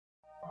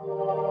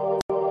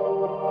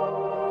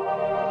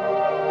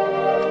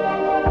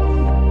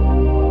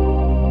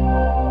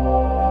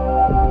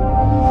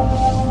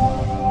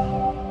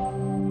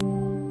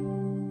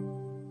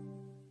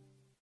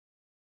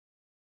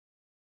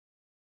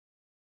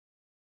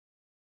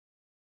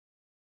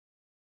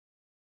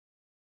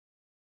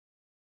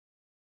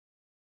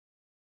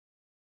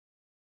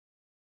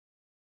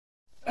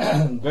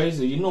Guys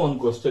ಇನ್ನೂ ಒಂದು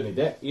question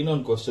ಇದೆ.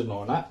 ಇನ್ನೊಂದು ಕ್ವಶನ್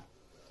ನೋಡೋಣ.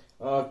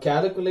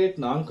 Calculate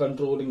non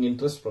controlling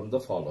interest from the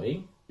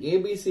following.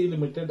 ABC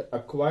Limited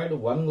acquired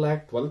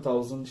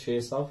 1,12,000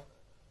 shares of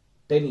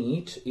 10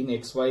 each in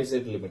XYZ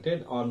Limited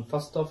on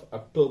 1st of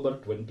October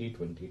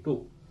 2022.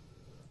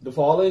 The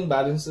following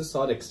balances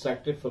are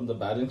extracted from the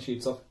balance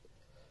sheets of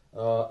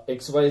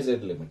XYZ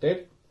Limited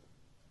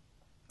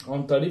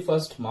on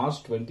 31st March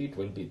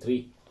 2023.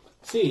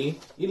 See,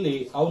 ಇಲ್ಲಿ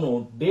ಅವನು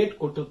date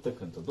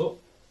ಕೊಟ್ಟಿರ್ತಕ್ಕಂಥದ್ದು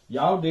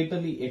ಯಾವ date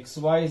ಅಲ್ಲಿ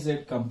XYZ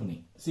company,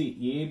 C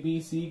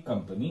ABC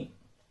company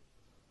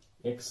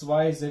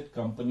XYZ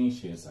company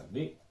shares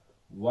ಅಲ್ಲಿ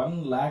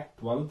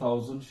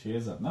 1,12,000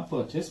 shares ಅನ್ನ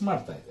purchase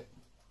ಮಾಡ್ತಾ ಇದೆ.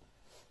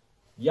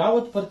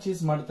 ಯಾವತ್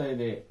ಪರ್ಚೇಸ್ ಮಾಡ್ತಾ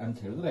ಇದೆ ಅಂತ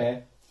ಹೇಳಿದ್ರೆ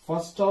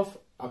 1st of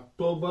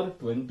October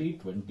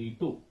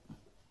 2022.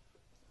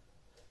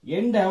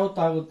 End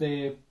ಯಾವತ್ತಾಗುತ್ತೆ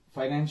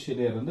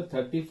financial year ಅಂದ್ರೆ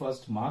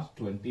 31st ಮಾರ್ಚ್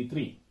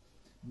 23.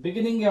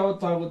 ಬಿಗಿನಿಂಗ್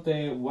ಯಾವತ್ತಾಗುತ್ತೆ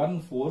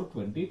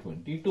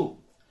 1/4/2022.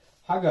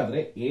 ಹಾಗಾದ್ರೆ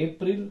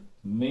April,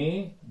 May,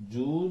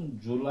 June,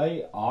 July,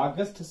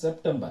 August,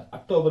 September,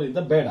 October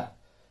ಇಂದ ಬೇಡ.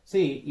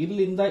 ಸಿ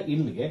ಇಲ್ಲಿಂದ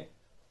ಇಲ್ಲಿಗೆ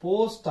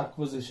ಪೋಸ್ಟ್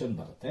ಅಕ್ವಿಸಿಷನ್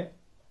ಬರುತ್ತೆ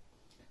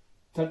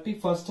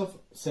 31st ಆಫ್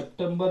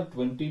ಸೆಪ್ಟೆಂಬರ್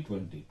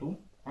 2022.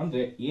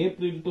 ಅಂದ್ರೆ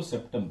April to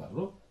September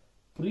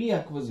pre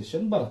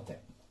acquisition ಬರುತ್ತೆ.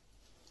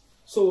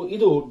 ಸೊ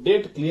ಇದು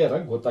ಡೇಟ್ ಕ್ಲಿಯರ್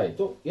ಆಗಿ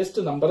ಗೊತ್ತಾಯ್ತು. ಎಷ್ಟು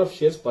ನಂಬರ್ ಆಫ್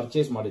ಶೇರ್ಸ್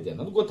ಪರ್ಚೇಸ್ ಮಾಡಿದೆ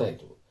ಅನ್ನೋದು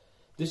ಗೊತ್ತಾಯ್ತು.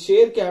 The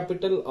share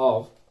capital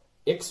of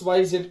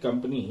XYZ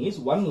company is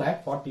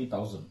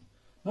 1,40,000.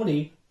 ನೋಡಿ,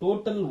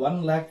 ಟೋಟಲ್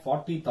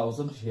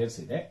 1,40,000 ಶೇರ್ಸ್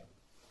ಇದೆ.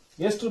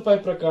 ಎಷ್ಟು ರೂಪಾಯಿ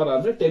ಪ್ರಕಾರ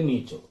ಅಂದ್ರೆ 10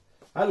 ಈಚು.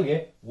 ಅಲ್ಲಿಗೆ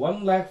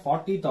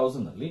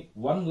 1,40,000 ಅಲ್ಲಿ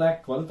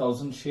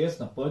 1,12,000 ಶೇರ್ಸ್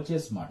ನ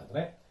ಪರ್ಚೇಸ್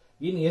ಮಾಡಿದ್ರೆ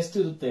ಇನ್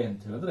ಎಷ್ಟಿರುತ್ತೆ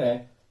ಅಂತ ಹೇಳಿದ್ರೆ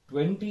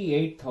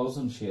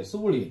 28,000 ಶೇರ್ಸ್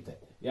ಉಳಿಯುತ್ತೆ.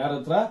 ಯಾರ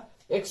ಹತ್ರ?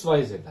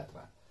 XYZ ಹತ್ರ.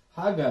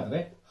 ಹಾಗಾದ್ರೆ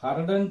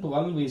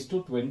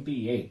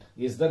 112:28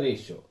 ಇಸ್ ದ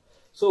ರೇಷಿಯೋ.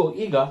 ಸೊ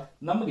ಈಗ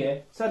ನಮಗೆ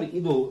ಸರ್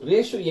ಇದು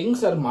ರೇಷಿಯೋ ಹೆಂಗ್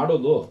ಸರ್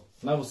ಮಾಡೋದು,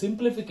 ನಾವು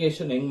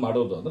ಸಿಂಪ್ಲಿಫಿಕೇಶನ್ ಹೆಂಗ್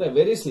ಮಾಡೋದು ಅಂದ್ರೆ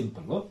ವೆರಿ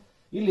ಸಿಂಪಲ್.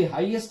 ಇಲ್ಲಿ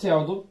ಹೈಯೆಸ್ಟ್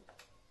ಯಾವುದು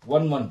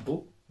 112,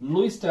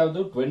 ಲೂಯೆಸ್ಟ್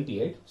ಯಾವುದು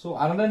 28. ಸೊ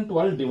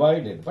 112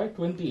 ಡಿವೈಡೆಡ್ ಬೈ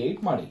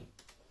 28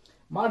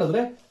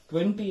 ಮಾಡಿದ್ರೆ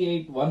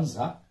 28 1s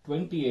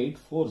 28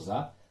 4s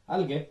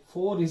ಅಲ್ಲಿಗೆ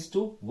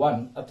 4:1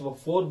 ಅಥವಾ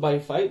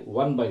 4/5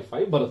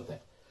 1/5 ಬರುತ್ತೆ.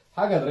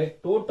 ಹಾಗಾದ್ರೆ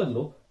ಟೋಟಲ್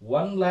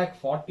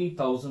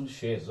 1,40,000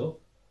 ಶೇರ್ಸ್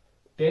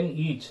 10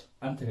 ಈಚ್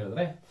ಅಂತ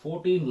ಹೇಳಿದ್ರೆ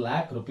 14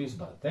 lakh rupees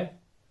ಬರುತ್ತೆ.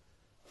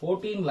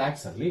 14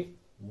 lakhs ಅಲ್ಲಿ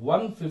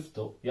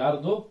 1/5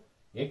 ಯಾರ್ದು?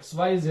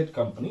 XYZ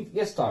ಕಂಪನಿ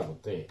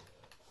ಎಷ್ಟಾಗುತ್ತೆ?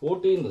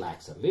 14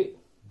 lakhs ಅಲ್ಲಿ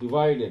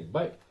ಡಿವೈಡೆಡ್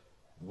ಬೈ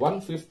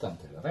 1/5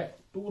 ಅಂತ ಹೇಳಿದ್ರೆ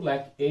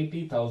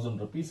 2,80,000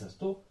 rupees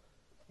ಅಷ್ಟು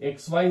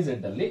XYZ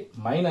ಅಲ್ಲಿ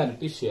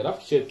minority share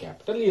of share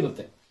capital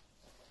ಇರುತ್ತೆ.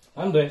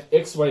 ಅಂದ್ರೆ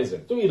XYZ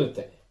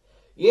ಇರುತ್ತೆ.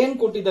 ಏನ್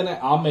ಕೊಟ್ಟಿದ್ದಾನೆ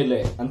ಆಮೇಲೆ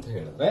ಅಂತ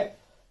ಹೇಳಿದ್ರೆ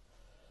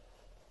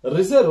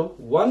ರಿಸರ್ವ್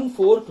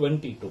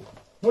 1/4/22.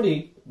 ನೋಡಿ,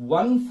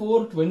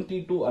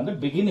 1/4/22 ಅಂದ್ರೆ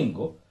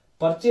ಬಿಗಿನಿಂಗು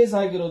ಪರ್ಚೇಸ್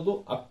ಆಗಿರೋದು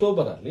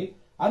ಅಕ್ಟೋಬರ್ ಅಲ್ಲಿ.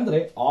 ಅಂದ್ರೆ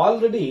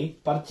ಆಲ್ರೆಡಿ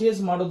ಪರ್ಚೇಸ್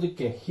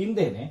ಮಾಡೋದಕ್ಕೆ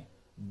ಹಿಂದೆನೆ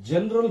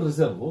ಜನರಲ್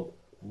ರಿಸರ್ವ್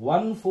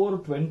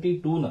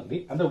 1/4/22 ನಲ್ಲಿ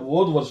ಅಂದ್ರೆ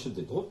ಹೋದ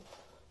ವರ್ಷದಿದ್ದು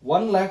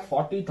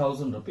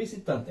 1,40,000 rupees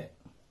ಇತ್ತಂತೆ.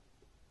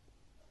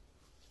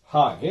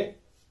 ಹಾಗೆ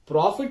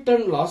ಪ್ರಾಫಿಟ್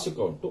ಅಂಡ್ ಲಾಸ್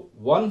ಅಕೌಂಟ್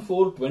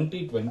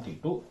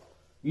 1/4/2022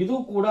 ಇದು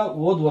ಕೂಡ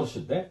ಹೋದ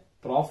ವರ್ಷದ್ದೇ.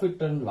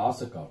 Profit and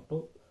loss account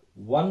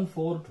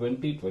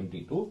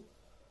 1/4/2022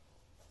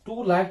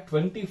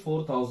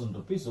 2,24,000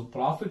 rupees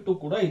profit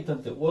ಕೂಡ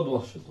ಇತ್ತಂತೆ ಹೋದ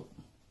ವರ್ಷದ್ದು.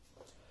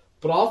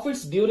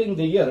 ಪ್ರಾಫಿಟ್ಸ್ ಡ್ಯೂರಿಂಗ್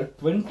ದ ಇಯರ್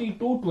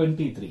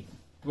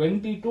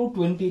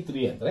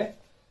 22-23 ಅಂದ್ರೆ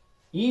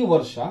ಈ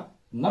ವರ್ಷ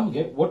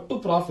ನಮಗೆ ಒಟ್ಟು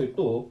ಪ್ರಾಫಿಟ್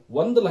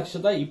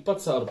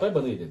 1,20,000 ರೂಪಾಯಿ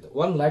ಬಂದಿದೆ,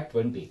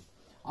 1,20,000.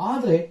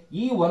 ಆದ್ರೆ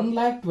ಈ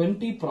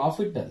 1,20,000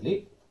 ಪ್ರಾಫಿಟ್ ಅಲ್ಲಿ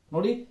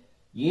ನೋಡಿ,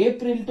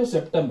 April to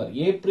September,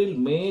 April,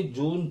 May,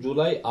 June,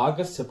 July,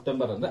 August,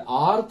 September ಅಂದ್ರೆ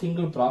 6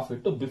 ತಿಂಗಳ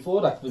ಪ್ರಾಫಿಟ್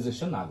ಬಿಫೋರ್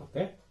ಅಕ್ವಿಸಿಷನ್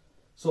ಆಗುತ್ತೆ.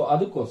 ಸೊ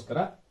ಅದಕ್ಕೋಸ್ಕರ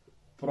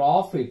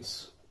ಪ್ರಾಫಿಟ್ಸ್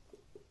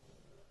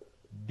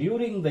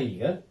ಡ್ಯೂರಿಂಗ್ ದ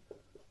ಇಯರ್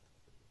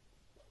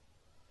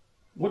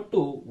ಒಟ್ಟು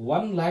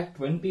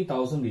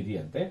 1,20,000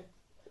 ಇದೆಯಂತೆ.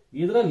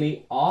 ಇದರಲ್ಲಿ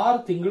 6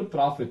 ತಿಂಗಳು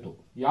ಪ್ರಾಫಿಟ್.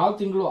 ಯಾವ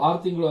ತಿಂಗಳು 6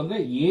 ತಿಂಗಳು ಅಂದ್ರೆ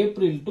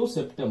ಏಪ್ರಿಲ್ ಟು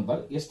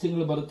ಸೆಪ್ಟೆಂಬರ್ ಎಷ್ಟು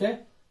ತಿಂಗಳು ಬರುತ್ತೆ?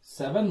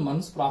 7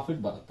 months ಪ್ರಾಫಿಟ್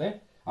ಬರುತ್ತೆ.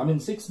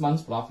 6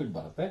 months ಪ್ರಾಫಿಟ್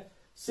ಬರುತ್ತೆ.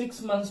 6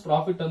 months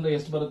ಪ್ರಾಫಿಟ್ ಅಂದ್ರೆ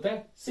ಎಷ್ಟು ಬರುತ್ತೆ?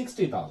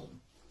 60,000.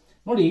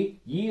 ನೋಡಿ,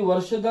 ಈ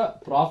ವರ್ಷದ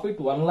ಪ್ರಾಫಿಟ್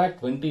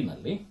 1,20,000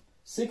 ನಲ್ಲಿ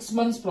 6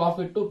 months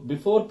profit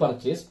before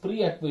purchase pre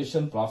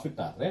acquisition profit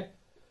ಆದ್ರೆ,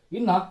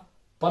 ಇನ್ನ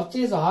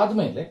ಪರ್ಚೇಸ್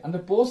ಆದ್ಮೇಲೆ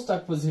ಅಂದ್ರೆ ಪೋಸ್ಟ್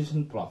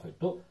ಅಕ್ವಿಸಿಷನ್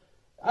ಪ್ರಾಫಿಟ್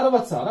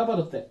 60,000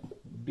 ಬರುತ್ತೆ.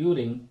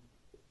 During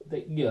the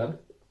year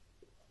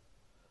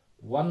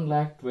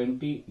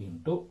 1,20,000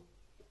 into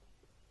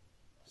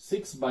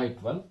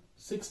 6/12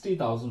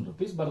 60,000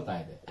 rupees ಬರ್ತಾ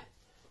ಇದೆ.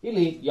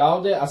 ಇಲ್ಲಿ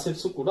ಯಾವುದೇ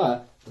ಅಸೆಟ್ಸ್ ಕೂಡ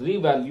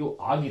ರಿವ್ಯಾಲ್ಯೂ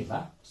ಆಗಿಲ್ಲ.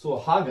 ಸೊ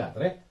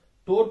ಹಾಗಾದ್ರೆ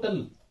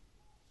total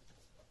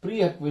pre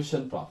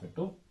acquisition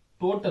profit,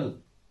 total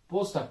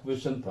post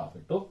acquisition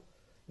profit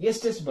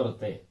ಎಷ್ಟೆಷ್ಟು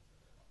ಬರುತ್ತೆ?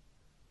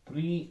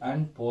 ಪ್ರೀ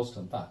ಅಂಡ್ ಪೋಸ್ಟ್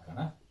ಅಂತ ಹಾಕೋಣ.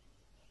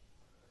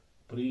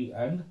 ಪ್ರೀ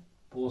ಅಂಡ್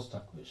ಪೋಸ್ಟ್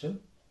ಅಕ್ವಿಸಿಷನ್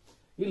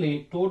ಇಲ್ಲಿ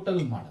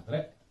ಟೋಟಲ್ ಮಾಡಿದ್ರೆ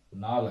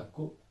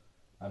 4,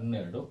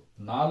 12,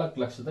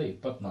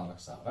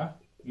 4,24,000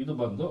 ಇದು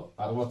ಬಂದು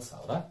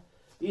 60,000.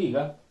 ಈಗ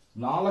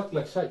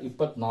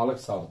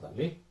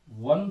 4,24,000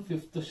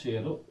 1/5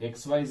 ಶೇರು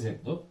XYZ,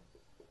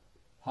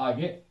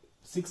 ಹಾಗೆ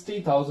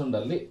 60,000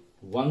 ಅಲ್ಲಿ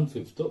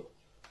 1/5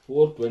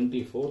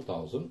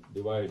 424,000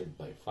 divided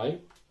by 5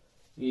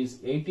 is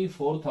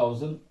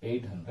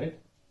 84,800.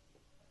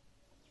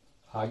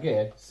 ಹಾಗೆ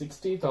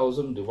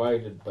 60,000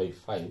 divided by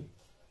 5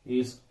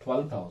 is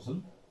 12,000.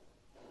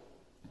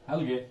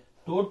 ಅಲ್ಲಿಗೆ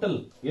ಟೋಟಲ್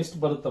ಎಷ್ಟು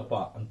ಬರುತ್ತಪ್ಪ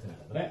ಅಂತ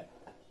ಹೇಳಿದ್ರೆ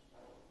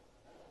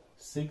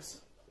 6,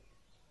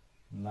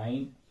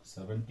 9,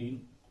 17,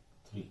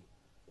 3.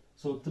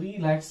 ಸೊ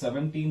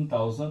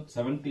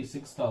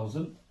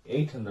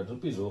 3,76,800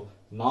 rupees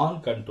ನಾನ್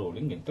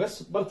ಕಂಟ್ರೋಲಿಂಗ್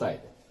ಇಂಟ್ರೆಸ್ಟ್ ಬರ್ತಾ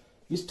ಇದೆ.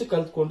 ಇಷ್ಟು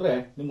ಕಲ್ತ್ಕೊಂಡ್ರೆ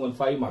ನಿಮ್ಗೆ ಒಂದು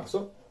 5 ಮಾರ್ಕ್ಸ್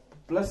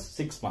ಪ್ಲಸ್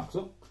 6 ಮಾರ್ಕ್ಸ್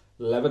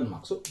 11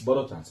 ಮಾರ್ಕ್ಸ್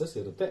ಬರೋ ಚಾನ್ಸಸ್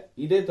ಇರುತ್ತೆ.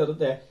 ಇದೇ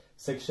ತರದ್ದೇ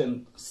ಸೆಕ್ಷನ್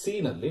ಸಿ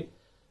ನಲ್ಲಿ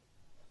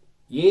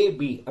ಎ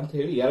ಬಿ ಅಂತ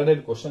ಹೇಳಿ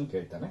 2 ಕ್ವಶನ್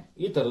ಕೇಳ್ತಾನೆ.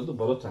 ಈ ತರದ್ದು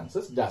ಬರೋ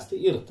ಚಾನ್ಸಸ್ ಜಾಸ್ತಿ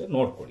ಇರುತ್ತೆ,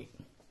 ನೋಡ್ಕೊಳ್ಳಿ.